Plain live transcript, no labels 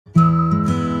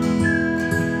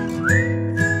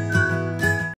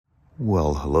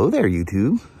Well, hello there,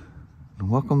 YouTube, and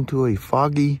welcome to a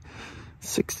foggy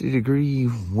 60-degree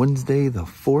Wednesday, the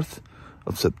 4th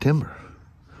of September.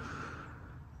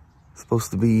 It's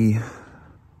supposed to be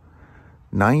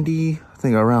 90, I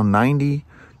think around 90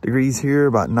 degrees here,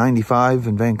 about 95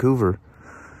 in Vancouver.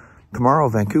 Tomorrow,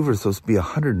 Vancouver is supposed to be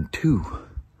 102.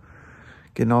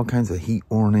 Getting all kinds of heat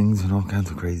warnings and all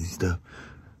kinds of crazy stuff.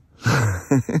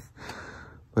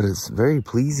 But it's very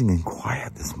pleasing and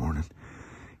quiet this morning.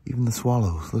 Even the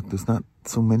swallows. Look, there's not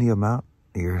so many of them out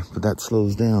here, but that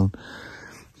slows down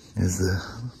as the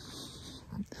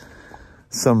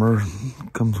summer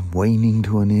comes waning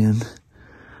to an end.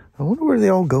 I wonder where they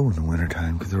all go in the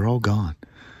wintertime, because they're all gone.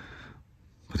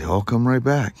 But they all come right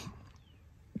back.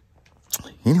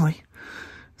 Anyway,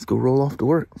 let's go roll off to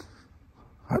work.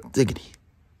 Hot diggity.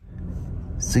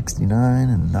 69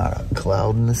 and not a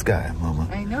cloud in the sky, Mama.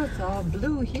 I know, it's all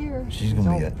blue here. She's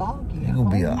gonna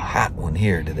be a hot one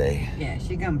here today. Yeah,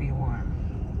 she's gonna be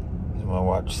warm. My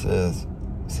watch says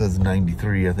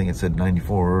 93. I think it said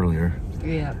 94 earlier.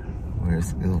 Yeah.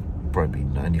 Whereas it'll probably be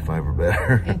 95 or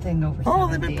better. Anything over 70. Oh,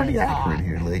 they've been pretty accurate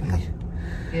here lately.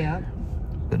 Yeah.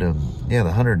 But yeah, the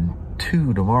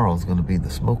 102 tomorrow is gonna be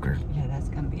the smoker. Yeah, that's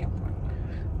gonna be a one.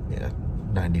 Yeah,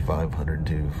 95,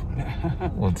 102.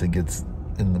 Once it gets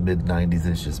in the mid-90s,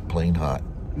 it's just plain hot.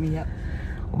 Yep.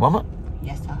 Well, Mama.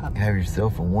 Yes, I'll have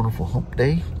yourself a wonderful hump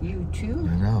day. You too.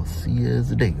 And I'll see you as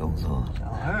the day goes on.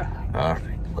 All right. All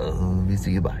right. Love you.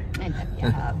 See you. Bye. I love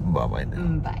you. Bye-bye now.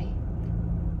 Bye.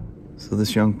 So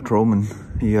this young patrolman,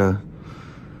 he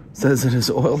says that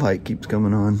his oil light keeps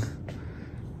coming on.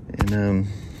 And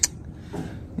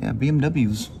yeah,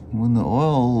 BMWs, when the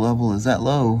oil level is that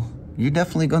low, you're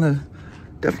definitely gonna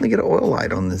get an oil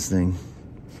light on this thing.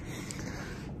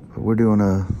 But we're doing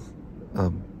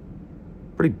a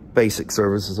pretty basic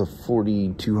service. It's a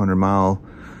 4,200 mile.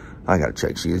 I gotta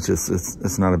check sheet.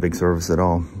 It's not a big service at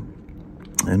all.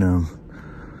 And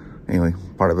anyway,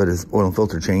 part of it is oil and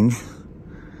filter change.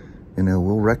 And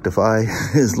we'll rectify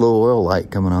his low oil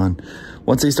light coming on.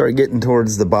 Once they start getting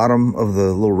towards the bottom of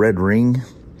the little red ring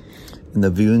in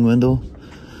the viewing window,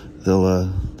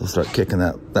 they'll start kicking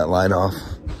that light off.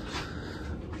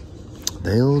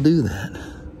 They'll do that.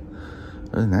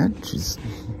 Other than that, she's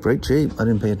in great shape. I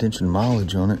didn't pay attention to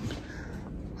mileage on it.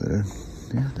 But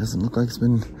yeah, it doesn't look like it's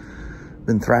been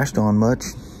thrashed on much.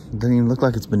 It doesn't even look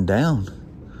like it's been down.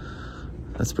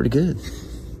 That's pretty good.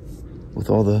 With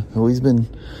all the, he's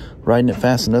been riding it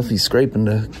fast enough, he's scraping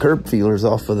the curb feelers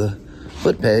off of the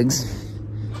foot pegs.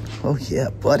 Oh yeah,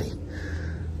 buddy.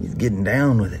 He's getting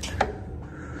down with it.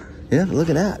 Yeah, look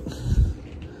at that.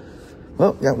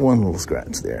 Well, got one little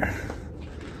scratch there.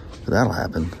 But that'll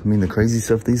happen. I mean, the crazy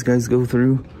stuff these guys go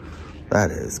through,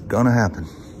 that is gonna happen.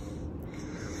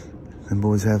 Them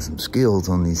boys have some skills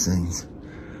on these things.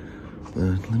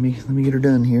 But let me get her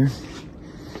done here.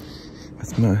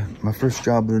 That's my first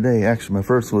job of the day. Actually, my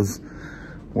first was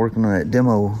working on that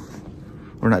demo,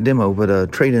 or not demo, but a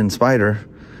trade-in Spyder.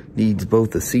 Needs both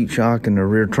the seat shock and the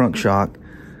rear trunk shock,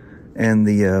 and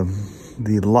the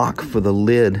lock for the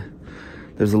lid.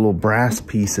 There's a little brass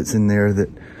piece that's in there that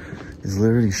is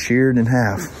literally sheared in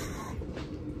half.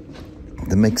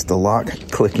 That makes the lock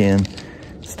click in.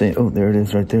 Stay. Oh, there it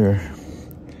is right there.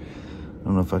 I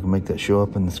don't know if I can make that show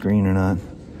up on the screen or not.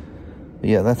 But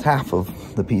yeah, that's half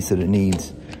of the piece that it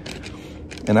needs.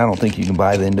 And I don't think you can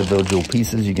buy the individual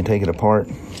pieces. You can take it apart.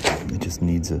 It just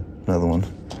needs another one.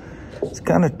 It's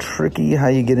kind of tricky how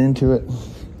you get into it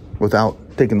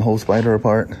without taking the whole Spyder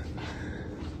apart.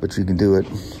 But you can do it,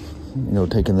 you know,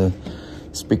 taking the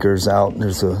speakers out.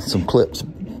 There's some clips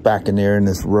back in there and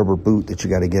this rubber boot that you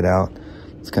got to get out.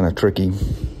 It's kind of tricky.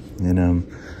 And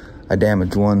I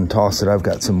damaged one, tossed it. I've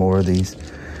got some more of these.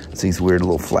 It's these weird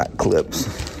little flat clips.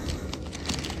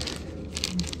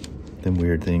 Them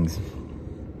weird things.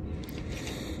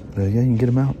 But yeah, you can get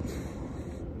them out.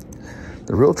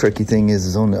 The real tricky thing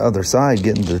is on the other side,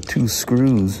 getting the two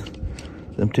screws,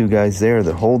 them two guys there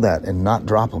that hold that and not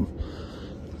drop them.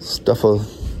 Stuff a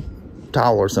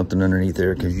towel or something underneath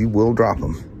there, because you will drop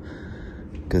them.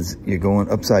 Because you're going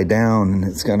upside down and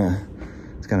it's kind of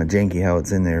janky how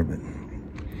it's in there. But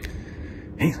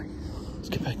anyway, let's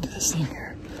get back to this thing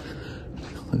here.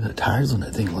 Look at the tires on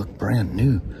that thing, look brand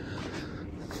new.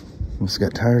 Must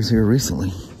have got tires here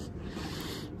recently.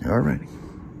 Alrighty.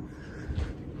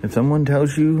 If someone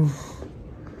tells you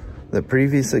that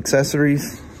previous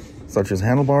accessories, such as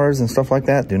handlebars and stuff like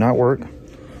that, do not work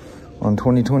on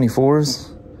 2024s,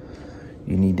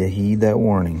 you need to heed that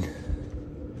warning.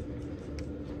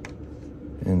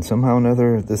 And somehow or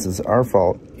another, this is our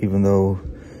fault, even though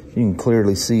you can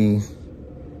clearly see,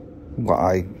 well,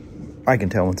 I can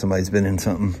tell when somebody's been in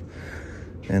something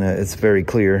And it's very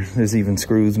clear. There's even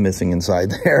screws missing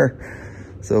inside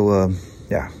there. So,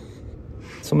 yeah.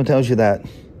 Someone tells you that,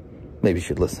 maybe you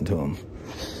should listen to them.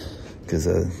 Because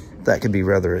that could be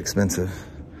rather expensive.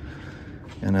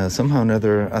 And somehow or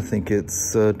another, I think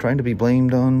it's trying to be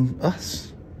blamed on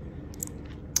us.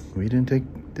 We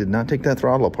did not take that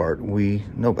throttle apart. We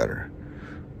know better.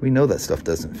 We know that stuff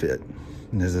doesn't fit.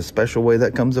 And there's a special way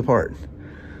that comes apart.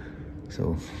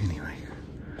 So, anyway.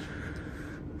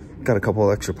 Got a couple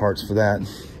of extra parts for that.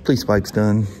 Police bike's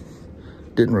done.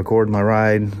 Didn't record my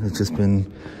ride. It's just been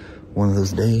one of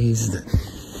those days that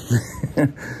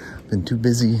been too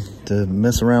busy to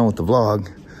mess around with the vlog.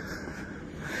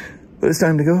 But it's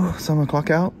time to go, so I'm gonna clock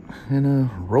out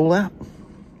and roll out.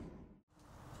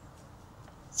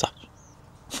 So,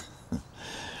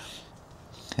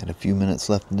 had a few minutes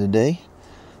left in the day.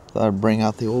 Thought I'd bring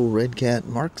out the old Red Cat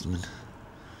Marksman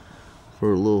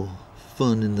for a little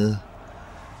fun in the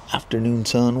afternoon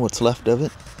sun, what's left of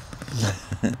it.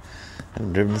 I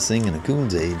haven't driven this thing in a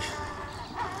coon's age.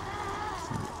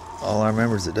 All I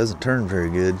remember is it doesn't turn very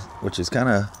good, which is kind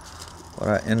of what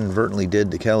I inadvertently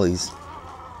did to Kelly's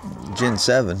Gen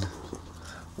 7.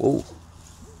 Whoa.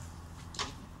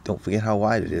 Don't forget how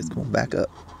wide it is. Come on, back up.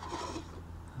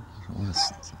 I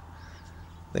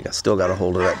think I still got a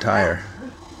hold of that tire.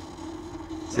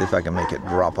 See if I can make it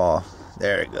drop off.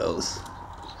 There it goes.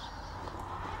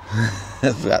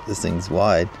 I forgot this thing's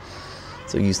wide.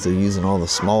 So used to using all the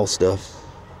small stuff.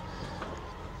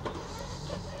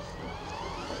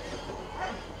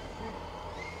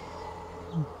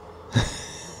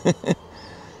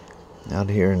 Out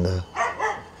here in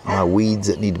my weeds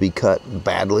that need to be cut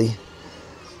badly.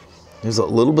 There's a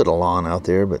little bit of lawn out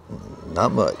there, but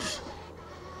not much.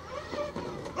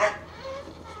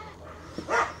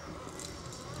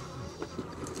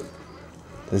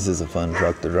 This is a fun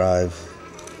truck to drive.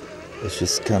 It's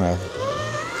just kind of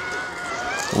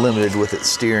limited with its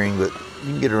steering, but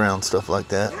you can get around stuff like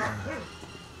that.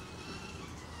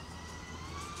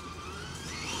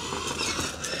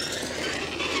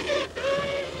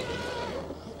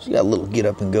 She got a little get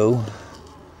up and go.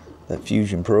 That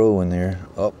Fusion Pro in there.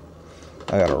 Oh,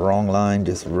 I got a wrong line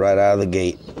just right out of the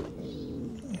gate.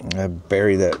 I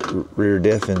bury that rear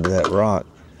diff into that rock.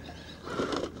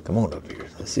 Come on up here.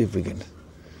 Let's see if we can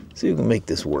make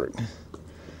this work.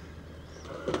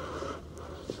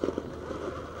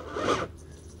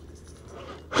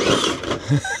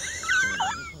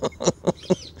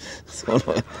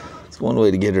 It's one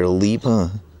way to get her to leap, huh?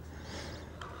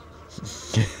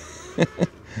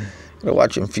 Gotta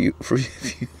watch them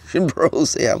Fusion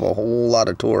Pros. They have a whole lot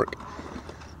of torque.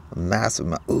 A massive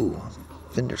amount. Ooh,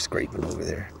 fender scraping over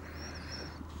there.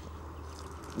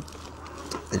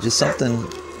 There's just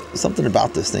something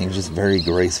about this thing is just very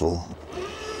graceful.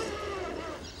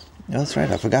 Yeah, that's right.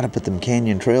 I forgot to put them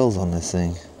Canyon trails on this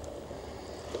thing.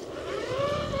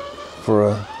 For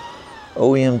a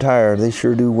OEM tire, they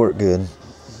sure do work good.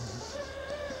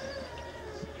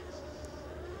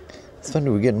 It's funny,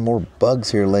 we're getting more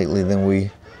bugs here lately than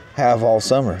we have all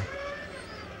summer.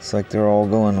 It's like they're all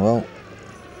going, well,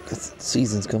 the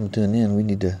season's coming to an end. We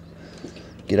need to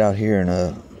get out here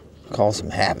and cause some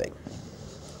havoc.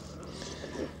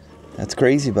 That's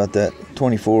crazy about that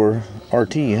 24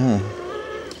 RT, huh?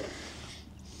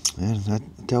 And I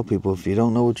tell people, if you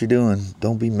don't know what you're doing,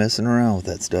 don't be messing around with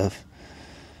that stuff.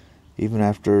 Even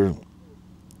after,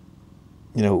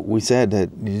 we said that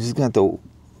you just got to,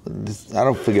 I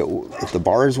don't forget if the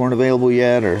bars weren't available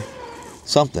yet or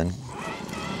something.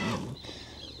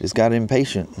 Just got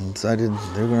impatient and decided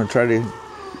they're going to try to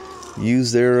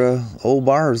use their old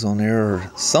bars on there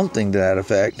or something to that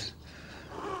effect.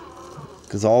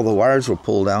 Because all the wires were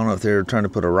pulled out. I don't know if they were trying to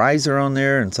put a riser on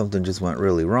there and something just went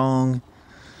really wrong.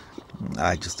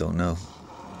 I just don't know.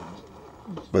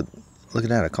 But look at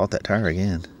that. I caught that tire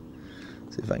again.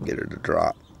 See if I can get her to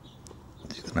drop.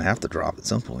 She's going to have to drop at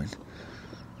some point.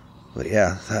 But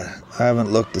yeah, I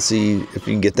haven't looked to see if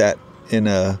you can get that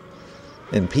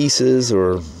in pieces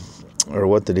or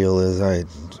what the deal is. I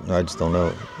just don't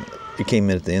know. It came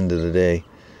in at the end of the day.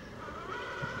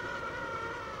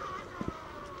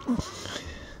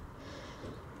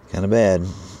 Kind of bad.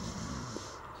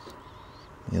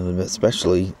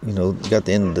 Especially, got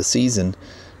the end of the season.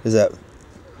 Is that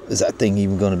thing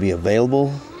even going to be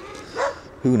available?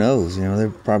 Who knows? They're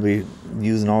probably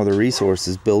using all their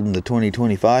resources building the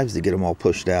 2025s to get them all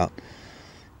pushed out.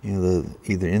 The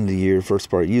either end of the year,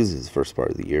 first part uses the first part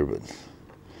of the year, but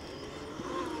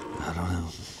I don't know.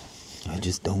 I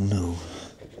just don't know.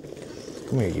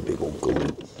 Come here, you big old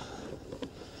goat.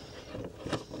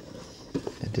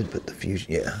 I did put the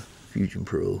Fusion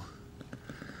Pro.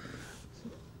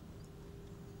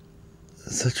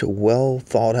 such a well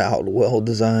thought out, well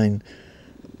designed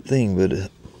thing, but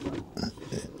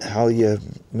how you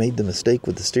made the mistake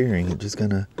with the steering, it just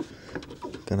kind of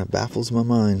baffles my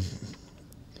mind.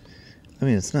 I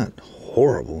mean, it's not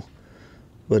horrible,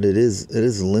 but it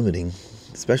is limiting,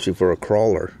 especially for a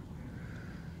crawler.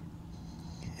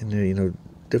 And you know,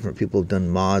 different people have done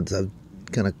mods. I've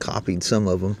kind of copied some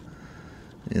of them,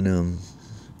 and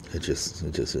it just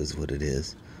is what it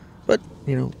is. But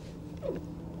you know,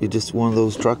 it's just one of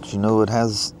those trucks. You know, it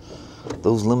has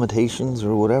those limitations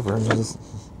or whatever, and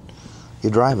you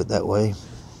drive it that way.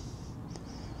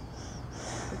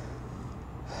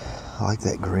 I like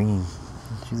that green.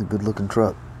 She's a good looking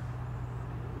truck.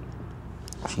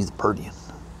 She's a pretty one.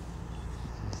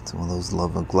 It's one of those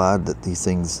love. I'm glad that these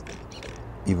things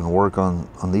even work on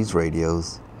these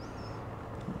radios.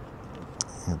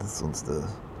 Yeah, this one's a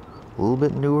little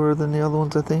bit newer than the other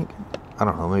ones, I think. I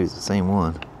don't know, maybe it's the same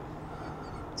one.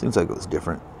 Seems like it was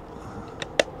different.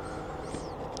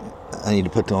 I need to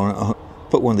put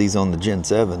one of these on the Gen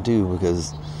 7 too,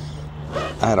 because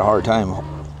I had a hard time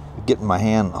getting my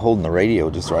hand holding the radio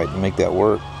just right to make that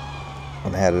work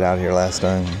when I had it out here last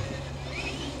time.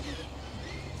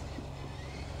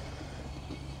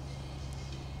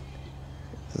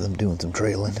 So I'm doing some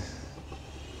trailing.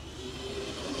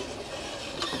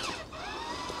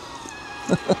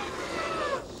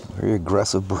 Very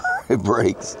aggressive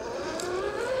brakes,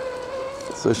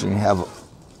 especially when you have,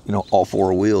 you know, all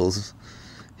four wheels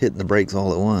hitting the brakes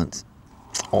all at once,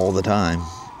 all the time.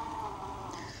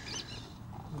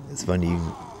 It's funny,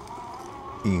 you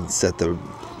can set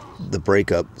the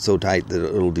brake up so tight that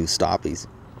it'll do stoppies.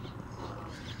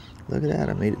 Look at that,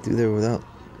 I made it through there without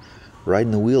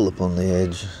riding the wheel up on the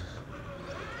edge.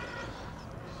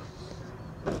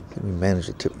 We managed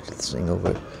to tip this thing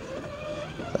over.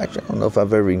 Actually, I don't know if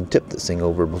I've ever even tipped this thing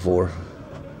over before.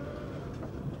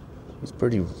 It's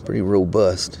pretty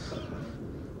robust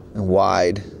and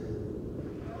wide.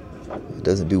 It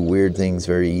doesn't do weird things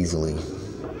very easily.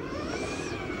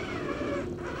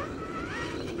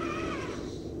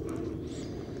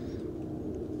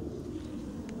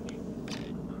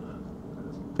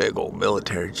 Big old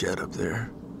military jet up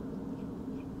there.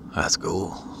 That's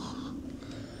cool.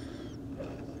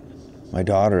 My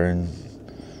daughter in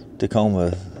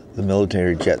Tacoma, the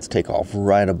military jets take off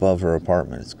right above her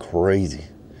apartment. It's crazy.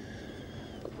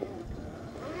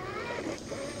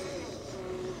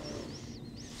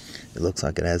 It looks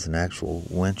like it has an actual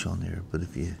winch on there, but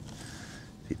if you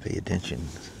pay attention,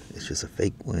 it's just a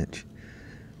fake winch.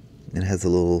 It has a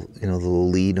little, you know, the little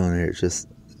lead on it. It's just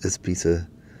this piece of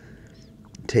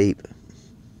tape.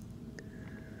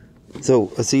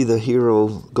 So I see the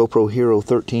GoPro Hero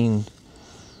 13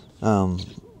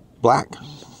 Black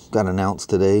got announced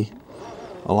today,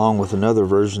 along with another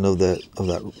version of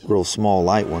that real small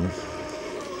light one.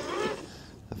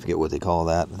 I forget what they call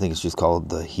that. I think it's just called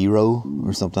the Hero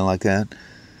or something like that.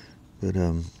 But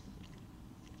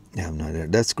yeah, I'm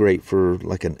not. That's great for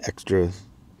like an extra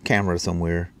camera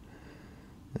somewhere.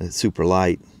 It's super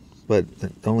light, but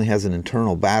it only has an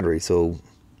internal battery, so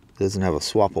it doesn't have a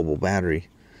swappable battery.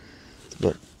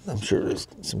 But I'm sure there's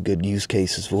some good use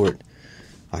cases for it.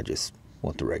 I just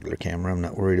want the regular camera. I'm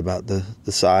not worried about the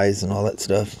size and all that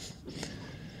stuff.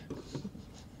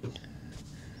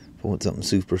 If I want something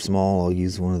super small, I'll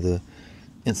use one of the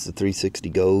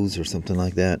Insta360 Go's or something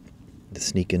like that to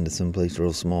sneak into some place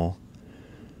real small.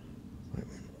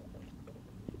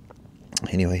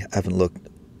 Anyway, I haven't looked.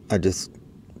 I just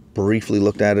briefly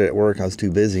looked at it at work. I was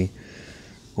too busy.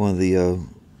 One of the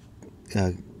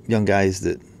young guys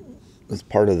that was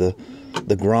part of the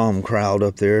Grom crowd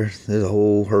up there. There's a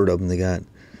whole herd of them they got.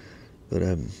 But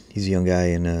he's a young guy,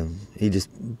 and he just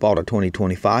bought a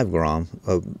 2025 Grom,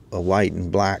 a white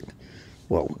and black,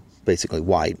 well, basically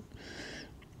white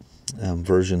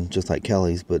version, just like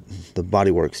Kelly's, but the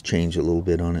bodywork's changed a little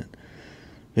bit on it.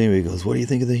 Anyway, he goes, "What do you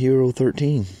think of the Hero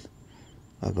 13?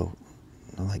 I'm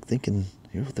like thinking,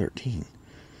 Hero 13?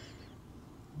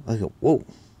 I go, whoa,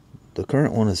 the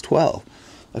current one is 12.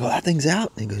 I go, that thing's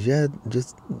out. And he goes, yeah,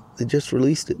 they just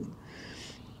released it.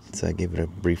 So I gave it a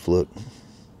brief look.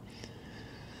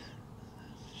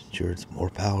 Sure, it's more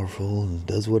powerful and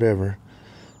does whatever.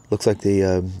 Looks like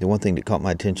the one thing that caught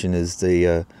my attention is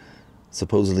they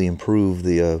supposedly improved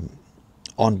the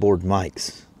onboard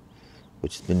mics,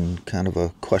 which has been kind of a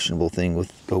questionable thing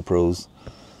with GoPros.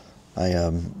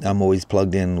 I'm always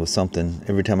plugged in with something.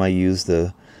 Every time I use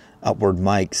the outboard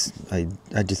mics,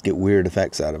 I just get weird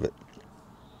effects out of it.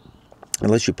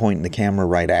 Unless you're pointing the camera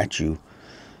right at you,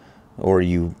 or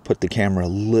you put the camera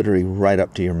literally right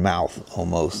up to your mouth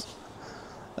almost.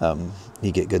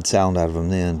 You get good sound out of them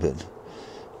then, but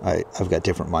I've got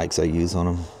different mics I use on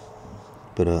them.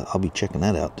 But I'll be checking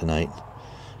that out tonight.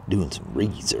 Doing some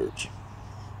research.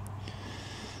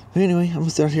 But anyway, I'm going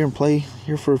to sit out here and play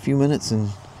here for a few minutes. And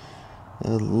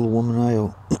the little woman and I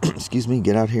will, excuse me,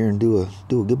 get out here and do a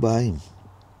goodbye. And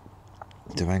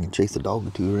see if I can chase a dog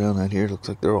or two around out here. Looks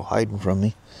like they're all hiding from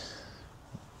me.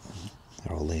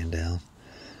 They're all laying down.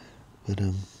 But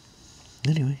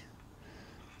anyway,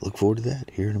 look forward to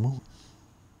that here in a moment.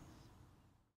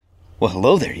 Well,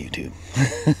 hello there, YouTube.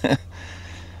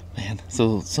 Man,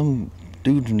 so some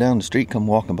dude from down the street come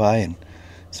walking by and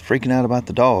is freaking out about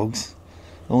the dogs.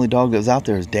 The only dog that was out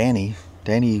there is Danny.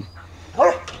 Danny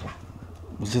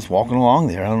was just walking along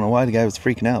there. I don't know why the guy was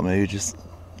freaking out. Maybe just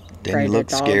Danny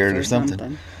looked scared or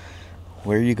something.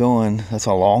 Where are you going? That's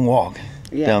a long walk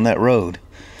down that road.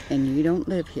 And you don't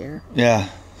live here. Yeah,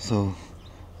 so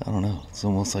I don't know. It's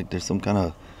almost like there's some kind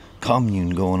of commune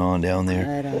going on down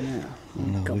there. I don't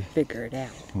know. Go figure it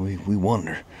out. We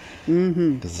wonder.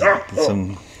 Because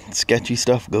some sketchy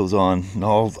stuff goes on in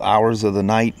all hours of the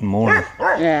night and morning.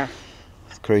 Yeah.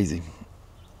 It's crazy.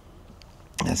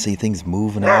 I see things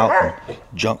moving out, and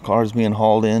junk cars being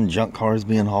hauled in, junk cars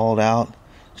being hauled out.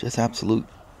 Just absolute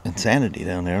insanity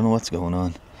down there. I don't know what's going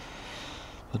on.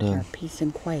 But our peace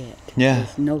and quiet yeah.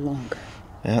 is no longer.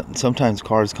 Yeah, and sometimes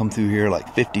cars come through here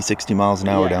like 50, 60 miles an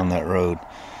hour down that road.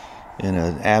 And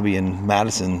Abby and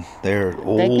Madison, they're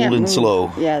old and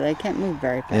slow. Yeah, they can't move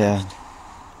very fast. Yeah,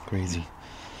 crazy.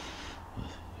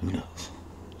 Who knows?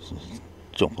 So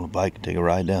jump on a bike and take a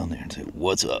ride down there and say,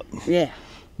 what's up? Yeah.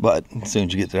 But as soon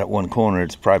as you get to that one corner,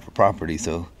 it's private property,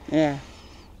 so... Yeah.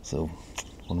 So,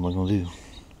 what am I going to do?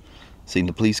 Seen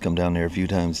the police come down there a few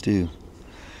times, too.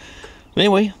 But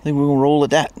anyway, I think we're going to roll at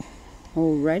that.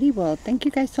 Alrighty, well, thank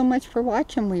you guys so much for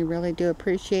watching. We really do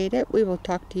appreciate it. We will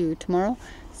talk to you tomorrow.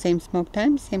 Same smoke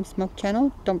time, same smoke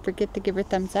channel. Don't forget to give her a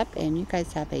thumbs up, and you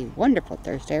guys have a wonderful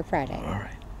Thursday or Friday. All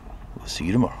right. We'll see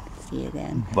you tomorrow. See you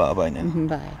then. Bye-bye now.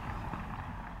 Bye.